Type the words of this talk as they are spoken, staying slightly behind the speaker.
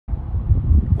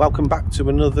Welcome back to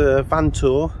another van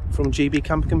tour from GB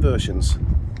Camper Conversions.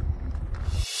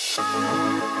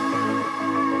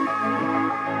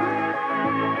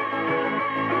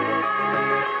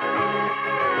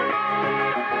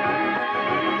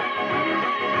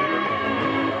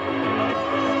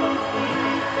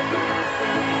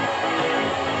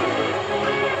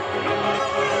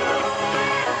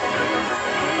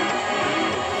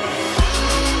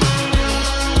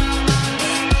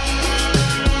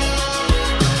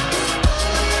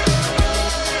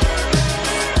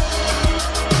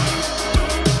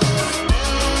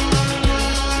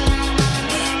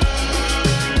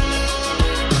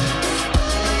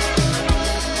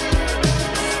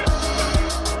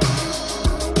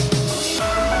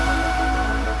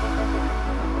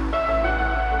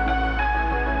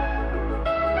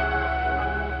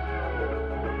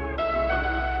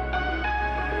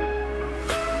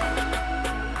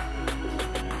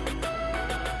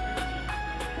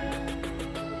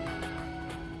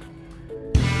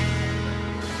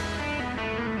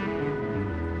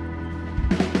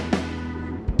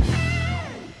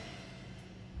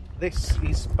 This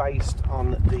is based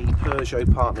on the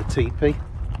Peugeot Partner TP.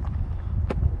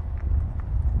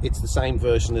 It's the same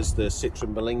version as the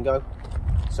Citroen Berlingo,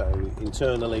 so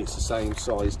internally it's the same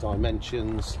size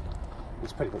dimensions.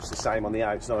 It's pretty much the same on the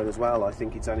outside as well. I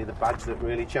think it's only the badge that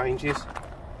really changes.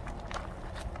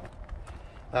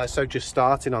 So just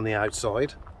starting on the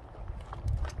outside,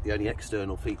 the only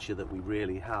external feature that we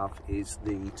really have is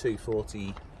the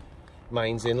 240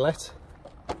 mains inlet.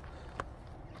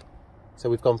 So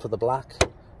we've gone for the black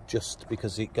just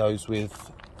because it goes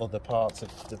with other parts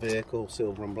of the vehicle,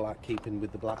 silver and black, keeping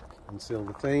with the black and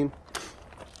silver theme.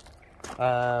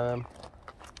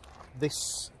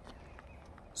 This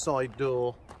side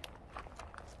door,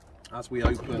 as we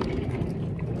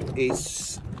open,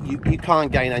 is you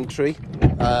can't gain entry.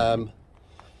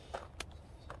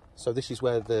 So this is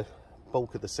where the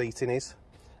bulk of the seating is,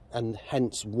 and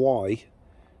hence why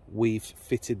we've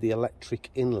fitted the electric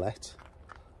inlet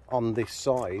on this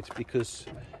side, because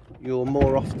you're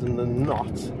more often than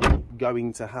not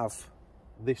going to have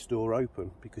this door open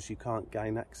because you can't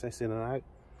gain access in and out.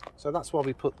 So that's why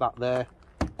we put that there.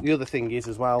 The other thing is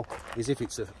as well, is if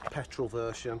it's a petrol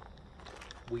version,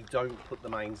 we don't put the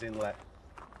mains inlet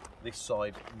this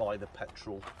side by the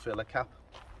petrol filler cap.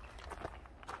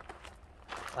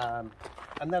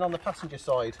 And then on the passenger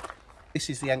side, this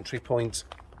is the entry point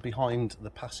behind the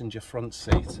passenger front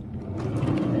seat.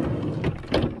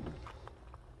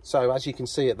 So as you can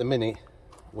see at the minute,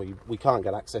 we can't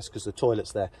get access because the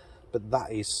toilet's there, but that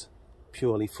is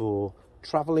purely for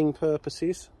travelling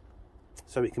purposes,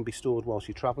 so it can be stored whilst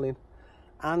you're travelling.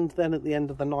 And then at the end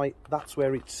of the night, that's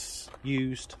where it's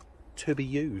used to be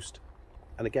used.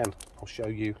 And again, I'll show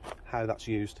you how that's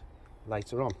used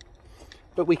later on.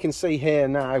 But we can see here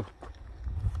now,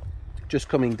 just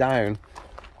coming down,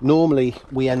 normally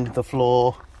we end the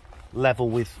floor level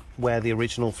with where the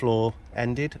original floor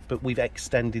ended, but we've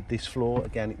extended this floor.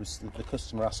 Again, it was the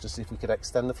customer asked us if we could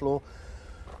extend the floor.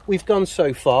 We've gone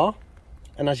so far,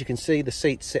 and as you can see, the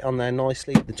seats sit on there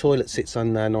nicely, the toilet sits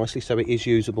on there nicely, so it is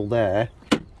usable there.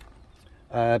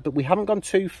 But we haven't gone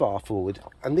too far forward,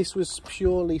 and this was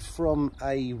purely from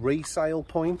a resale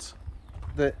point,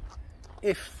 that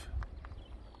if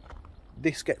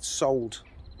this gets sold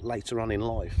later on in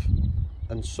life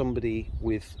and somebody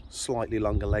with slightly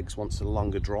longer legs wants a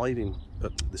longer driving,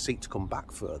 the seat to come back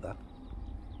further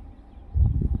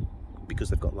because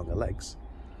they've got longer legs,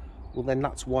 well then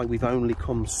that's why we've only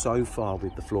come so far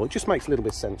with the floor. It just makes a little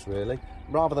bit of sense really,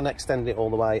 rather than extending it all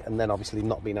the way and then obviously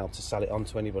not being able to sell it on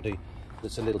to anybody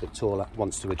that's a little bit taller,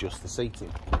 wants to adjust the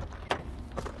seating.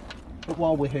 But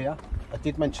while we're here, I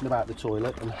did mention about the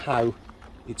toilet and how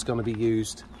it's going to be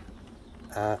used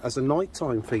as a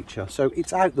nighttime feature. So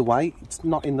it's out the way, it's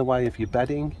not in the way of your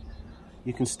bedding.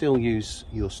 You can still use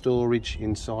your storage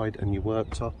inside and your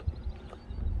worktop.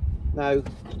 Now,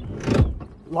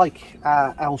 like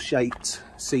L-shaped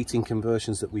seating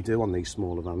conversions that we do on these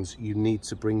smaller vans, you need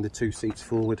to bring the two seats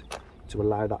forward to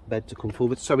allow that bed to come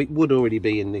forward. So it would already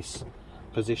be in this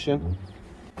position.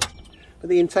 But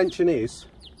the intention is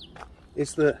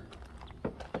that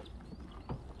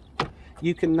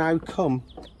you can now come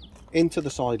into the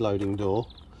side loading door.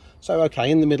 So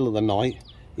okay, in the middle of the night,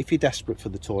 if you're desperate for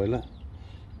the toilet,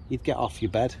 you'd get off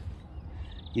your bed,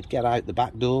 you'd get out the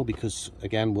back door, because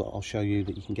again, I'll show you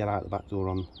that you can get out the back door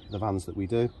on the vans that we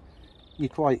do. You're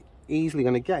quite easily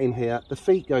going to get in here, the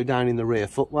feet go down in the rear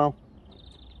footwell,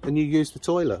 and you use the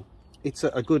toilet. It's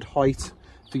at a good height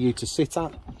for you to sit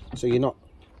at, so you're not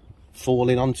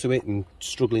falling onto it and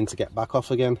struggling to get back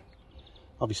off again.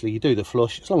 Obviously you do the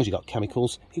flush, as long as you've got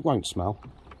chemicals, it won't smell.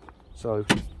 So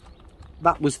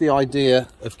that was the idea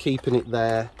of keeping it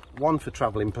there, one for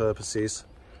travelling purposes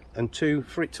and two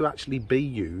for it to actually be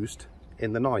used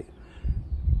in the night.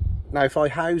 Now if I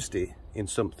housed it in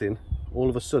something, all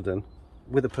of a sudden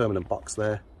with a permanent box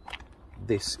there,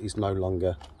 this is no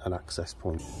longer an access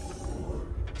point.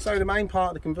 So the main part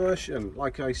of the conversion,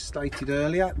 like I stated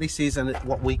earlier, this is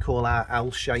what we call our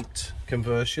L-shaped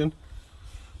conversion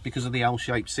because of the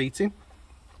L-shaped seating.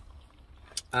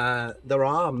 There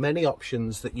are many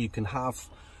options that you can have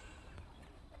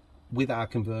with our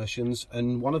conversions,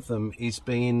 and one of them is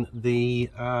being the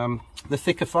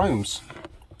thicker foams.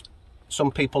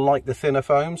 Some people like the thinner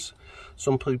foams,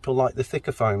 some people like the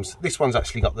thicker foams. This one's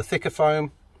actually got the thicker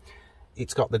foam,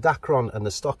 it's got the Dacron and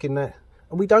the stock in there,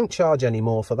 and we don't charge any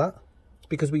more for that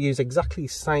because we use exactly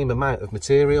the same amount of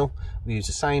material, we use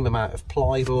the same amount of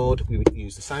plyboard, we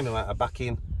use the same amount of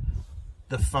backing.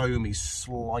 The foam is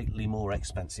slightly more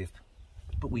expensive,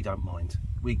 but we don't mind.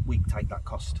 We take that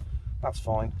cost, that's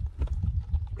fine.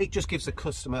 It just gives the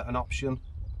customer an option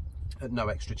at no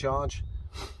extra charge.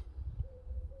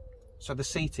 So the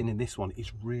seating in this one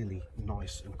is really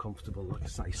nice and comfortable. Like I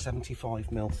say,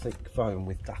 75mm thick foam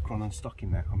with Dacron and stock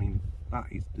in there. I mean, that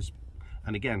is just,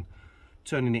 and again,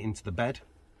 turning it into the bed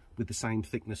with the same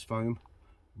thickness foam,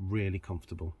 really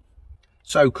comfortable.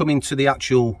 So coming to the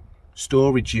actual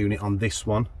storage unit on this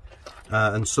one,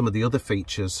 and some of the other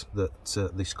features that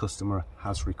this customer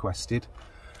has requested.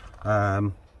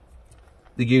 The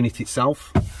unit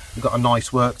itself, we've got a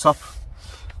nice worktop.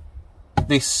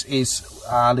 This is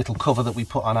our little cover that we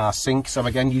put on our sink, so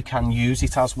again you can use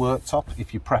it as worktop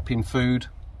if you're prepping food,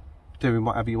 doing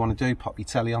whatever you want to do, pop your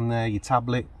telly on there, your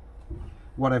tablet,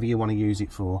 whatever you want to use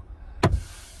it for.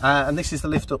 And this is the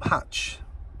lift up hatch.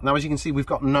 Now as you can see, we've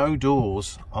got no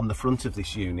doors on the front of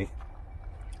this unit,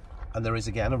 and there is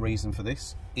again a reason for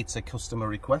this. It's a customer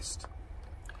request.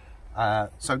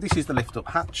 So this is the lift up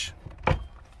hatch.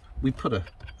 We put a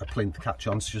plinth catch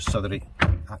on just so that it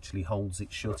actually holds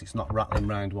it shut, it's not rattling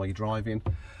around while you're driving.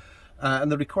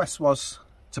 And the request was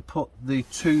to put the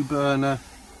 2-burner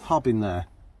hob in there.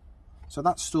 So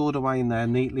that's stored away in there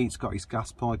neatly. It's got his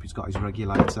gas pipe, it's got his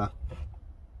regulator.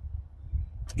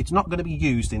 It's not going to be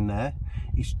used in there,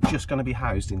 it's just going to be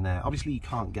housed in there. Obviously you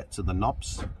can't get to the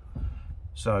knobs,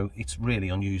 so it's really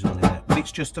unusable in there, but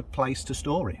it's just a place to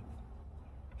store it.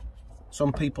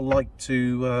 Some people like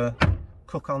to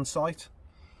cook on site,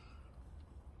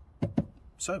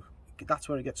 so that's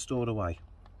where it gets stored away.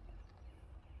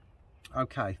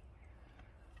 Okay,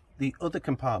 the other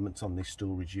compartments on this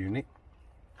storage unit,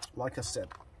 like I said,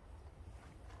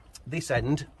 this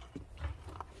end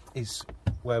is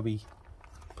where we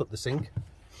put the sink.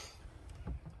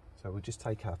 So we'll just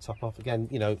take our top off. Again,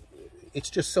 you know, it's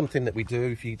just something that we do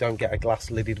if you don't get a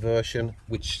glass lidded version,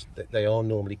 which they are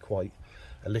normally quite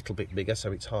a little bit bigger,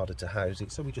 so it's harder to house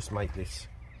it. So we just make this,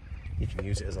 you can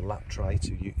use it as a lap tray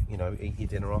to, you know, eat your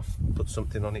dinner off, put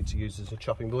something on it to use as a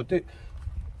chopping board.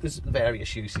 There's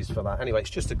various uses for that. Anyway, it's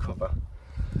just a cover.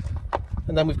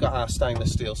 And then we've got our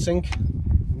stainless steel sink,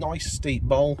 nice steep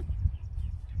bowl,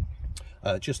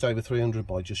 just over 300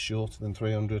 by just shorter than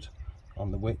 300 on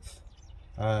the width.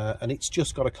 And it's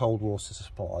just got a cold water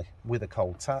supply with a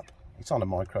cold tap. It's on a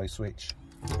micro switch.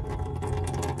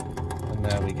 And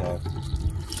there we go.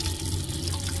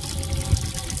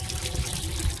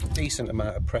 Decent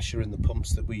amount of pressure in the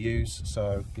pumps that we use,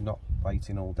 so you're not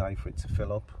waiting all day for it to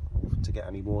fill up or to get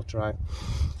any water out.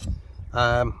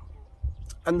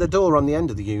 And the door on the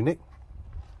end of the unit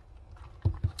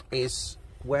is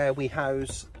where we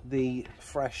house the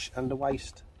fresh and the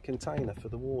waste container for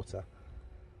the water.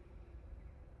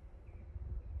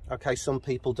 Okay, some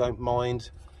people don't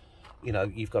mind, you know,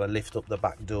 you've got to lift up the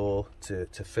back door to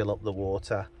fill up the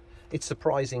water. It's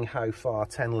surprising how far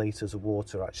 10 litres of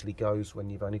water actually goes when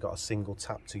you've only got a single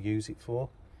tap to use it for.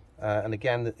 And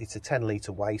again, it's a 10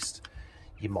 litre waste.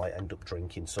 You might end up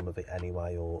drinking some of it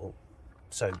anyway, or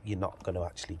so you're not going to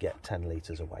actually get 10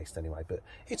 litres of waste anyway. But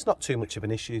it's not too much of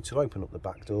an issue to open up the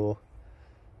back door,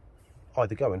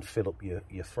 either go and fill up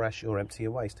your fresh or empty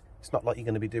your waste. It's not like you're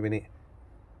going to be doing it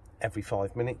every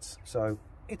 5 minutes, so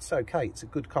it's okay. It's a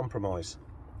good compromise.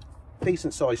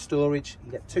 Decent sized storage,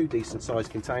 you get 2 decent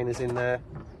sized containers in there.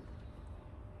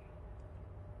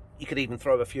 You could even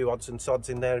throw a few odds and sods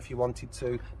in there if you wanted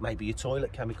to, maybe your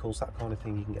toilet chemicals, that kind of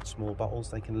thing. You can get small bottles,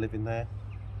 they can live in there.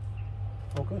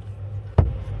 All good.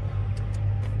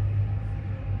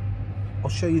 I'll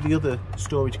show you the other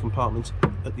storage compartment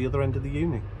at the other end of the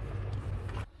unit.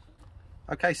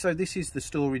 Okay, so this is the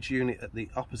storage unit at the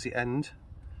opposite end.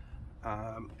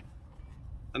 And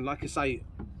like I say,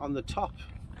 on the top,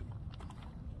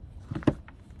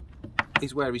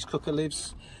 is where his cooker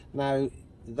lives. Now,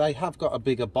 they have got a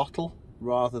bigger bottle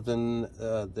rather than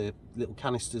the little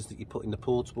canisters that you put in the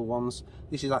portable ones.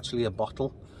 This is actually a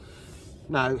bottle.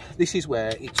 Now, this is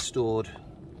where it's stored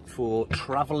for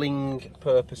travelling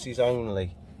purposes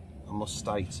only, I must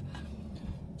state.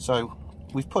 So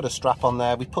we've put a strap on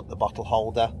there, we've put the bottle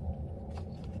holder.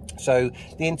 So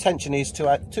the intention is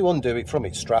to undo it from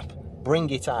its strap, bring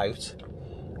it out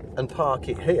and park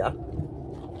it here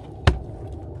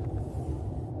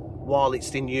while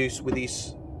it's in use with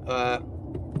his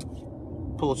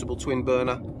portable twin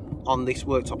burner on this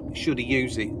worktop, should he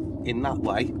use it in that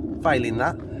way. Failing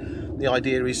that, the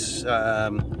idea is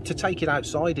to take it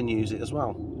outside and use it as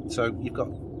well. So you've got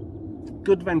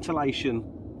good ventilation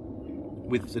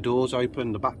with the doors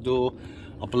open, the back door.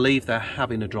 I believe they're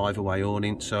having a drive-away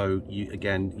awning, so you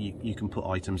can put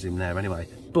items in there anyway.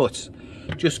 But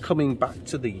just coming back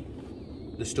to the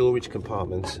storage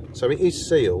compartment, so it is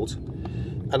sealed,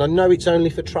 and I know it's only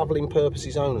for travelling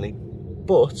purposes only,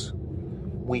 but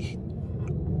we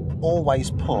always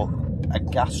put a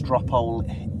gas drop hole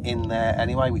in there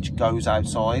anyway, which goes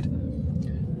outside.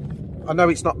 I know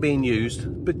it's not being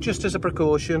used, but just as a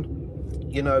precaution,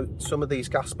 you know, some of these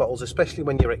gas bottles, especially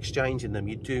when you're exchanging them,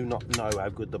 you do not know how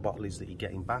good the bottle is that you're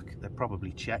getting back. They're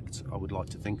probably checked, I would like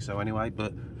to think so anyway,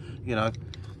 but you know,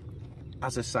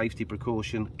 as a safety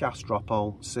precaution, gas drop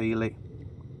hole, seal it,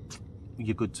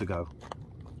 you're good to go.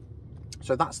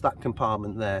 So that's that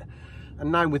compartment there.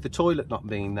 And now with the toilet not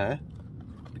being there,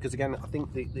 because again, I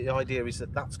think the idea is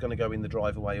that that's going to go in the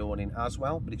drive-away awning as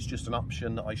well, but it's just an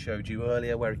option that I showed you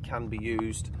earlier where it can be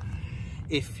used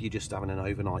if you're just having an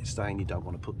overnight stay and you don't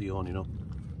want to put the awning up.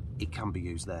 It can be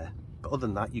used there. But other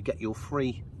than that, you get your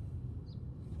free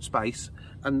space,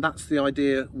 and that's the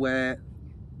idea where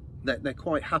they're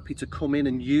quite happy to come in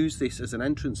and use this as an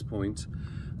entrance point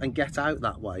and get out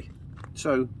that way.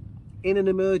 So in an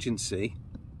emergency,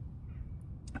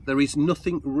 there is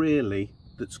nothing really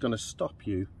that's going to stop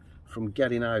you from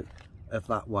getting out of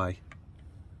that way.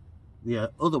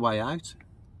 The other way out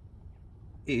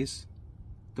is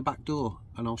the back door,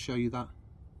 and I'll show you that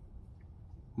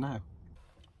now.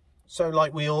 So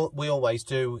like we always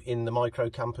do in the micro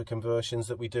camper conversions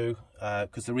that we do,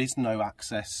 because there is no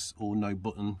access or no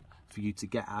button for you to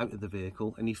get out of the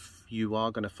vehicle, and if you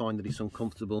are going to find that it's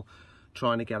uncomfortable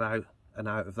trying to get out and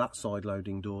out of that side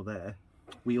loading door there,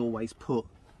 we always put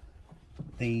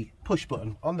the push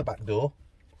button on the back door.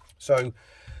 So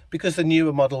because the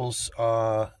newer models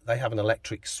they have an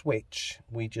electric switch,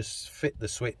 we just fit the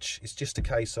switch. It's just a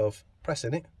case of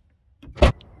pressing it,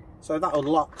 so that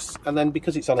unlocks, and then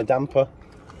because it's on a damper,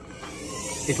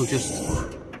 it'll just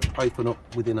open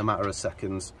up within a matter of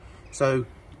seconds. So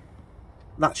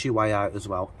that's your way out as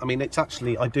well. I mean, it's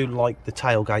actually, I do like the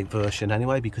tailgate version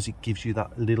anyway, because it gives you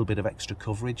that little bit of extra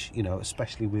coverage, you know,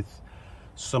 especially with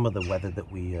some of the weather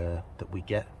that we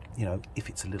get. You know, if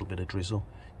it's a little bit of drizzle,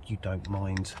 you don't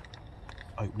mind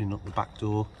opening up the back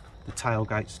door. The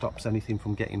tailgate stops anything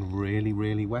from getting really,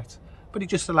 really wet, but it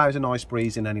just allows a nice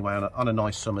breeze in anyway on a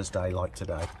nice summer's day like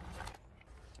today.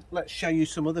 Let's show you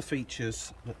some other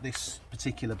features that this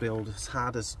particular build has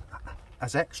had as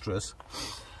extras,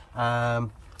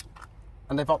 and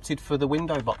they've opted for the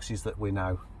window boxes that we're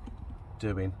now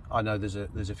doing. I know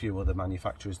there's a few other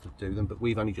manufacturers that do them, but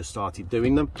we've only just started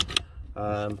doing them.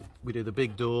 We do the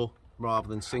big door rather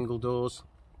than single doors,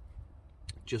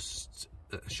 just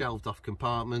a shelved off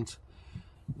compartment.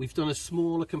 We've done a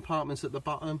smaller compartment at the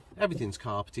bottom. Everything's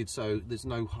carpeted, so there's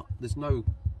no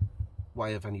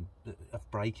way of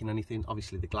breaking anything.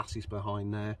 Obviously the glass is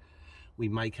behind there. We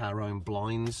make our own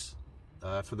blinds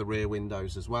for the rear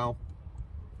windows as well.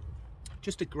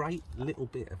 Just a great little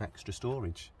bit of extra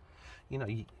storage, you know.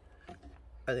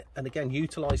 And again,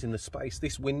 utilising the space.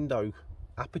 This window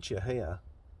aperture here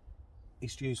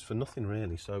is used for nothing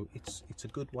really, so it's a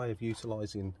good way of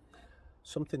utilising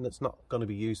something that's not going to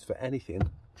be used for anything,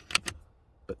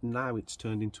 but now it's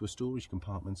turned into a storage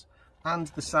compartment. And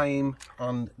the same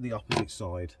on the opposite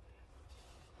side.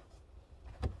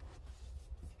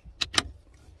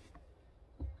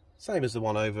 Same as the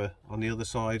one over on the other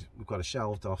side. We've got a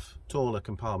shelved off taller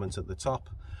compartment at the top,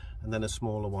 and then a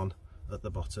smaller one at the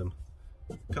bottom.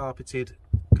 Carpeted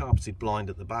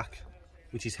blind at the back,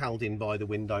 which is held in by the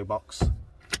window box.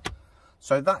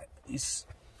 So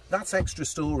that's extra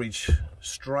storage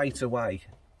straight away.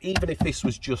 Even if this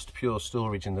was just pure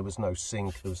storage and there was no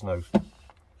sink, there was no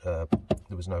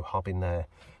hob in there,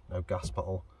 no gas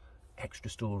bottle, extra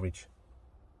storage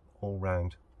all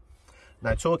round.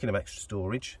 Now, talking of extra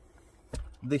storage,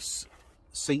 this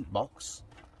seat box,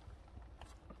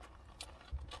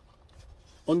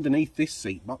 underneath this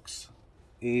seat box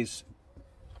is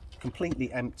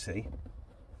completely empty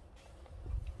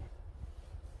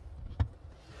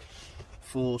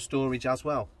for storage as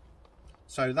well.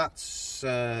 So that's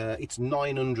it's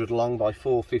 900 long by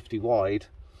 450 wide.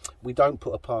 We don't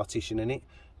put a partition in it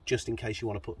just in case you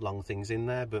want to put long things in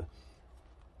there, but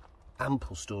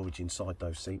ample storage inside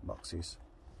those seat boxes.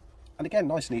 And again,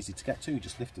 nice and easy to get to,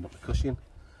 just lifting up the cushion,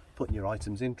 putting your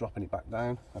items in, dropping it back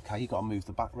down. Okay, you've got to move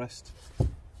the backrest,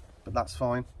 but that's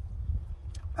fine.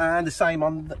 And the same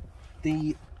on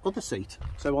the other seat.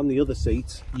 So on the other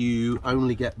seat, you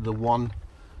only get the one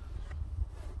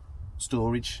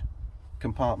storage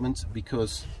compartment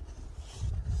because,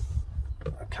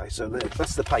 okay, so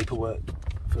that's the paperwork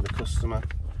for the customer.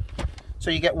 So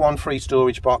you get one free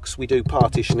storage box. We do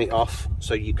partition it off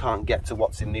so you can't get to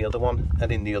what's in the other one,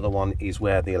 and in the other one is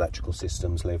where the electrical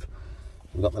systems live.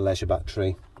 We've got the leisure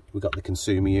battery, we've got the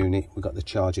consumer unit, we've got the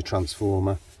charger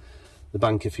transformer, the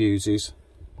banker fuses.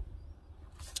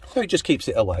 So it just keeps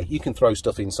it away. You can throw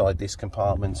stuff inside this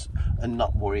compartment and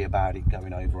not worry about it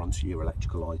going over onto your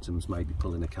electrical items, maybe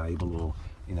pulling a cable or,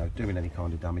 you know, doing any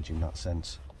kind of damage in that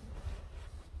sense.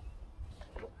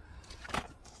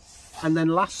 And then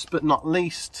last but not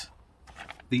least,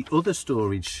 the other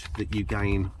storage that you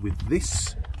gain with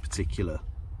this particular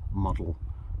model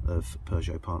of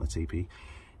Peugeot Partner TP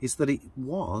is that it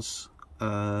was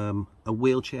a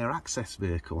wheelchair access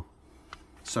vehicle.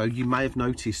 So you may have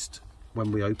noticed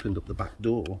when we opened up the back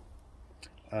door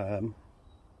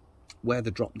where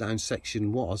the drop down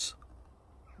section was,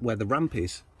 where the ramp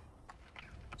is.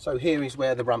 So here is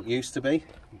where the ramp used to be.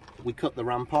 We cut the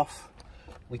ramp off,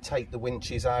 we take the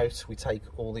winches out, we take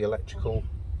all the electrical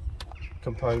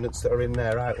components that are in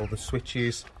there out, all the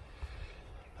switches,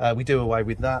 we do away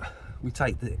with that. We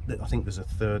take I think there's a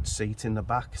third seat in the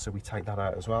back, so we take that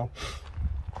out as well.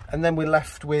 And then we're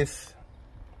left with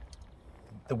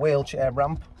the wheelchair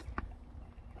ramp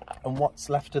and what's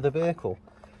left of the vehicle.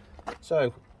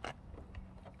 So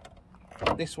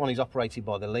this one is operated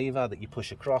by the lever that you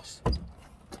push across,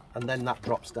 and then that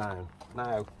drops down.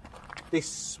 Now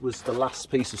this was the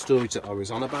last piece of storage that I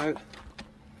was on about.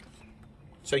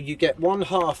 So you get one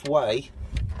halfway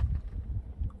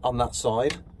on that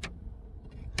side,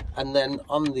 and then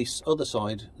on this other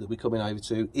side that we're coming over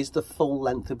to is the full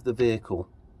length of the vehicle.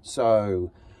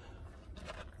 So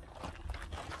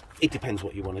it depends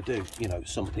what you want to do. You know,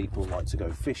 some people like to go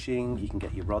fishing. You can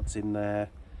get your rods in there,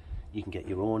 you can get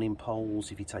your awning poles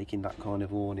if you're taking that kind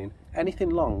of awning.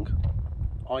 Anything long,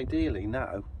 ideally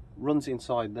now, runs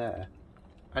inside there,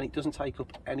 and it doesn't take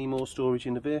up any more storage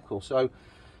in the vehicle. So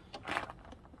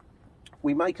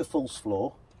we make a false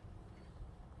floor,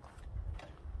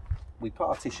 we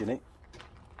partition it,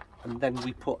 and then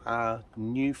we put our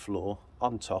new floor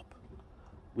on top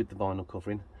with the vinyl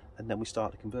covering, and then we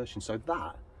start the conversion. So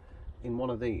that in one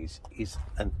of these is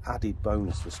an added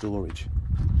bonus for storage,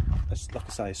 like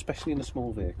I say, especially in a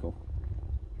small vehicle.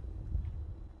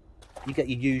 You get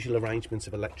your usual arrangements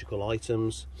of electrical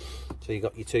items. So you've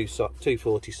got your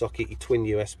 240 socket, your twin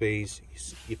USBs,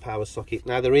 your power socket.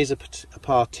 Now there is a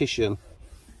partition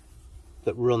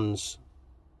that runs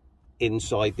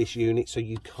inside this unit, so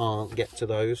you can't get to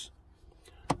those.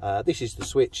 This is the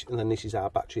switch, and then this is our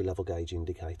battery level gauge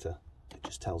indicator. It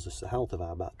just tells us the health of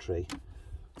our battery.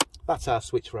 That's our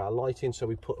switch for our lighting, so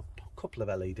we put a couple of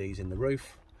LEDs in the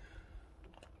roof,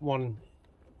 one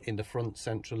in the front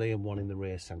centrally and one in the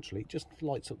rear centrally. It just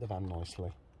lights up the van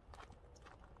nicely.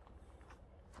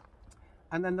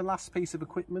 And then the last piece of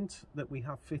equipment that we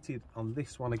have fitted on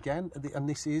this one again, and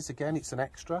this is, again, it's an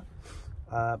extra,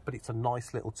 but it's a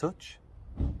nice little touch,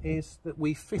 is that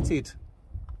we fitted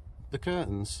the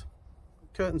curtains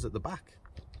at the back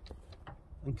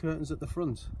and curtains at the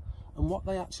front. And what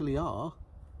they actually are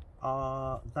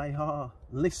they are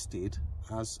listed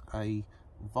as a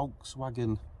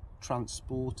Volkswagen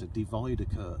Transporter divider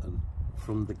curtain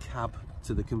from the cab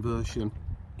to the conversion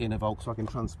in a Volkswagen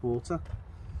Transporter.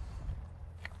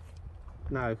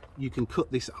 Now you can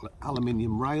cut this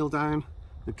aluminium rail down.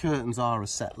 The curtains are a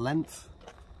set length.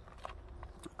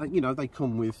 You know, they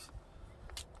come with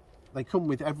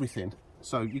everything.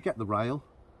 So you get the rail,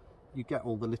 you get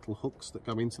all the little hooks that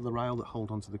go into the rail that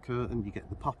hold onto the curtain, you get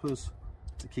the poppers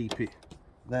to keep it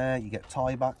there, you get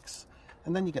tie backs,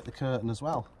 and then you get the curtain as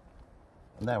well.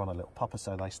 And they're on a little popper,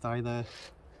 so they stay there.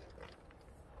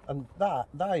 And that,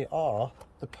 they are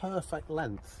the perfect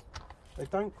length. They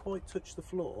don't quite touch the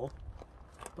floor,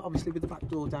 but obviously with the back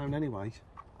door down anyway,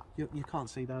 you can't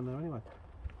see down there anyway.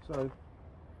 So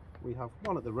we have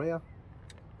one at the rear,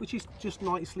 which is just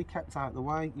nicely kept out of the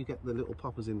way. You get the little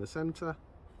poppers in the centre.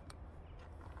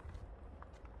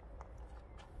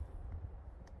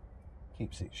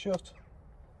 Keeps it shut.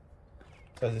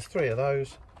 So there's 3 of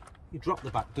those. You drop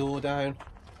the back door down.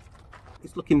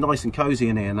 It's looking nice and cosy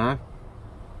in here now.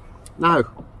 Now,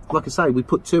 like I say, we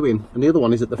put 2 in and the other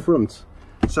one is at the front.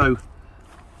 So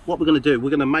what we're going to do,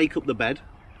 we're going to make up the bed.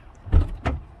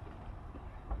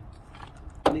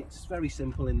 And it's very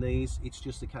simple in these. It's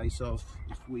just a case of,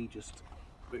 if we just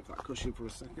move that cushion for a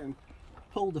second,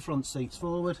 pull the front seats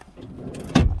forward.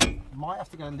 Might have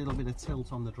to get a little bit of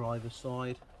tilt on the driver's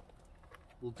side.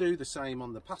 We'll do the same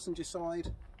on the passenger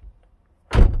side.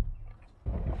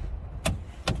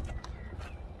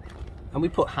 And we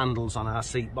put handles on our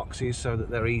seat boxes so that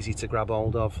they're easy to grab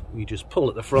hold of. You just pull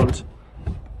at the front,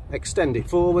 extend it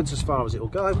forwards as far as it will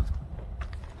go.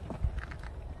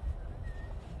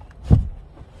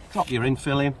 Drop your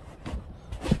infill in.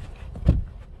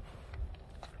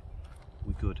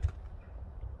 We're good.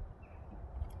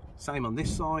 Same on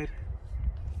this side.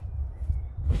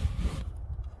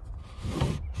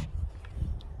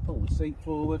 Pull the seat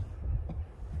forward.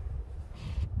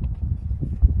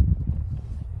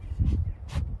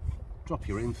 Drop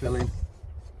your infill in.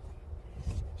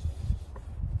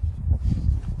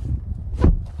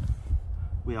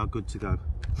 We are good to go.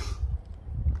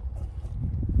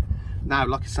 Now,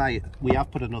 like I say, we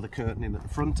have put another curtain in at the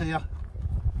front here.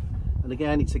 And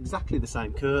again, it's exactly the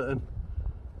same curtain.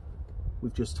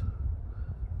 We've just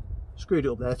screwed it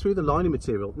up there through the lining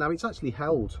material. Now, it's actually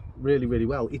held really, really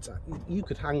well. You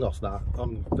could hang off that.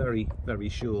 I'm very, very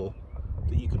sure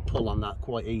that you could pull on that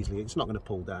quite easily. It's not going to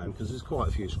pull down because there's quite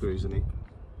a few screws in it.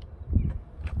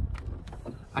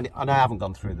 And I haven't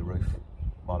gone through the roof,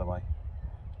 by the way.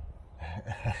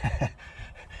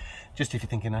 Just if you're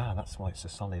thinking, that's why it's so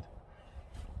solid.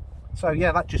 So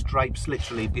yeah, that just drapes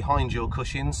literally behind your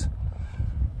cushions.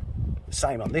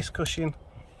 Same on this cushion,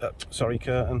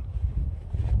 curtain.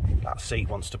 That seat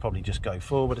wants to probably just go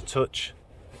forward a touch.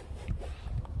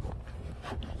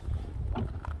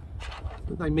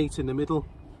 But they meet in the middle.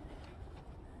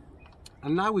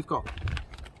 And now we've got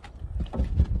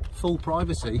full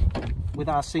privacy with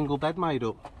our single bed made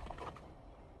up.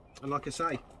 And like I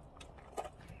say,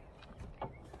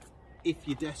 if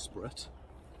you're desperate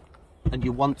and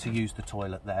you want to use the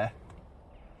toilet there,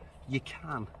 you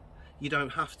can. You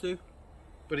don't have to,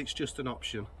 but it's just an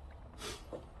option.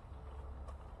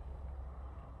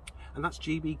 And that's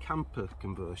GB Camper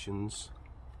Conversions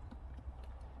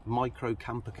micro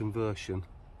camper conversion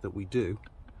that we do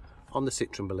on the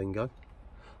Citroen Berlingo,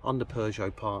 on the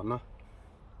Peugeot Partner.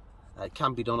 It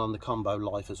can be done on the Combo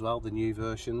Life as well, the new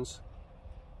versions.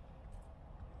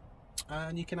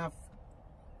 And you can have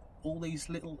all these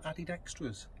little added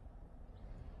extras.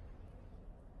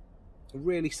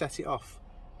 Really set it off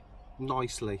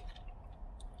nicely.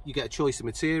 You get a choice of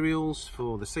materials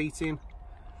for the seating.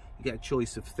 You get a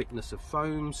choice of thickness of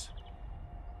foams.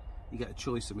 You get a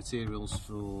choice of materials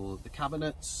for the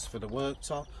cabinets, for the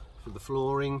worktop, for the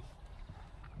flooring,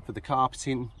 for the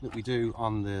carpeting that we do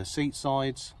on the seat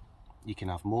sides. You can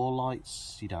have more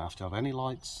lights, you don't have to have any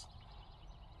lights.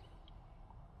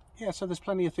 Yeah, so there's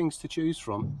plenty of things to choose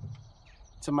from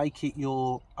to make it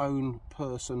your own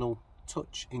personal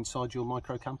touch inside your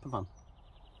micro camper van.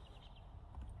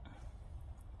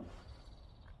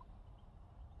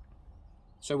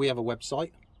 So we have a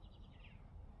website,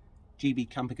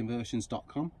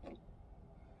 gbcamperconversions.com.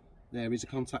 There is a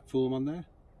contact form on there.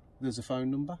 There's a phone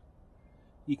number.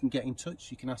 You can get in touch,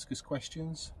 you can ask us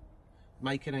questions,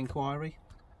 make an inquiry.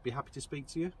 Be happy to speak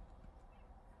to you.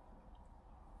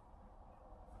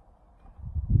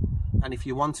 And if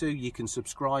you want to, you can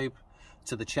subscribe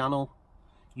to the channel,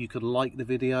 you can like the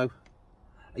video,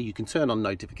 and you can turn on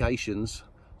notifications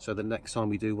so the next time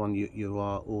we do one you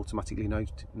are automatically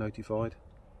notified.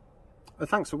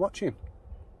 Thanks for watching,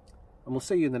 and we'll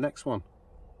see you in the next one.